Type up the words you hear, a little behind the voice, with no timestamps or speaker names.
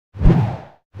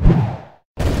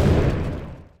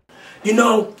You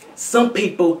know, some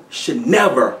people should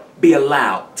never be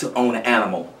allowed to own an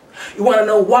animal. You want to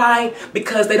know why?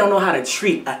 Because they don't know how to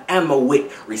treat an animal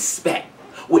with respect,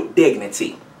 with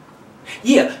dignity.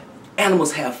 Yeah,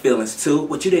 animals have feelings too,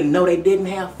 but you didn't know they didn't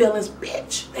have feelings?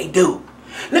 Bitch, they do.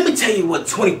 Let me tell you what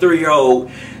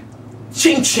 23-year-old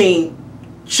Ching,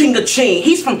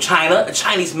 he's from China, a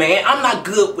Chinese man. I'm not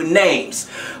good with names,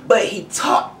 but he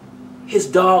taught his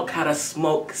dog how to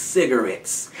smoke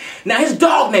cigarettes. Now his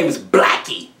dog name is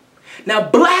Blackie. Now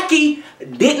Blackie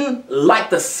didn't like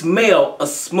the smell of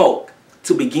smoke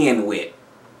to begin with.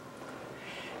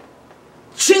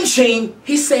 Ching,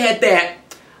 he said that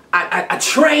I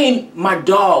trained my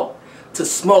dog to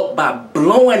smoke by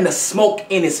blowing the smoke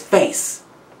in his face.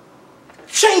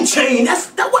 Ching,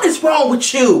 what is wrong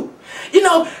with you? You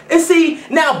know, and see,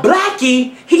 now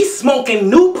Blackie, he's smoking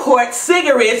Newport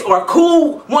cigarettes or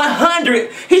Cool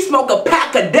 100. He smoke a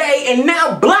pack a day, and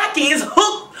now Blackie is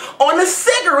hooked on the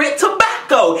cigarette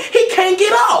tobacco. He can't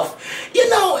get off. You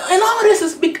know, and all this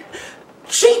is because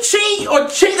Ching or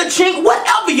Ching,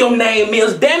 whatever your name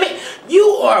is, damn it, you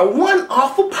are one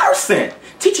awful person.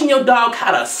 Teaching your dog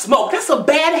how to smoke, that's a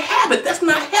bad habit. That's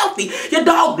not healthy. Your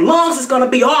dog's lungs is gonna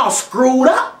be all screwed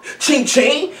up.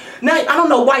 Ching. Now, I don't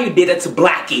know why you did that to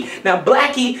Blackie. Now,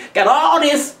 Blackie got all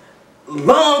this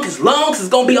lung. His lungs is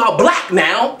gonna be all black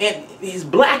now. And he's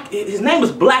black. His name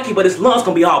is Blackie, but his lungs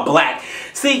gonna be all black.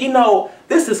 See, you know,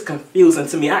 this is confusing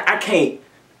to me. I can't,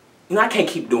 you know, I can't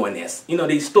keep doing this. You know,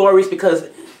 these stories, because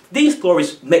these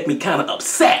stories make me kind of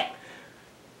upset.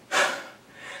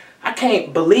 I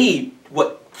can't believe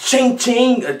what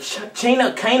China,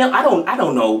 I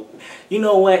don't know. You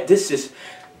know what? This is,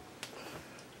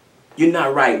 you're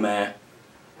not right, man.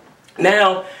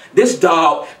 Now, this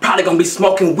dog probably gonna be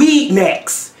smoking weed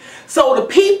next. So the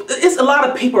people, it's a lot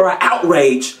of people are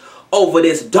outraged over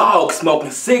this dog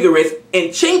smoking cigarettes,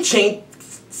 and Ching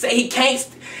say he can't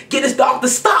get his dog to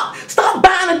stop. Stop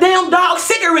buying a damn dog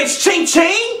cigarettes,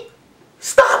 Ching.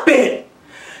 Stop it.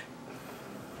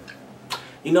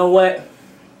 You know what?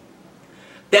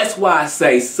 That's why I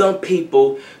say some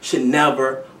people should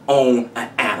never own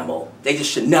an animal. They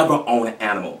just should never own an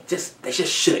animal. They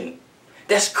just shouldn't.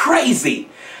 That's crazy.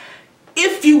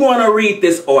 If you want to read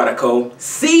this article,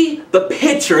 see the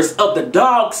pictures of the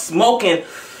dog smoking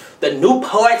the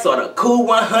Newports or the Cool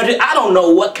 100. I don't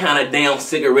know what kind of damn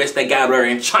cigarettes they got there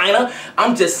in China.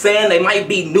 I'm just saying they might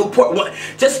be Newport.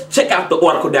 Just check out the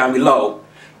article down below.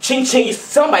 Ching,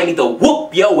 somebody need to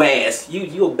whoop your ass.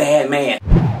 You a bad man.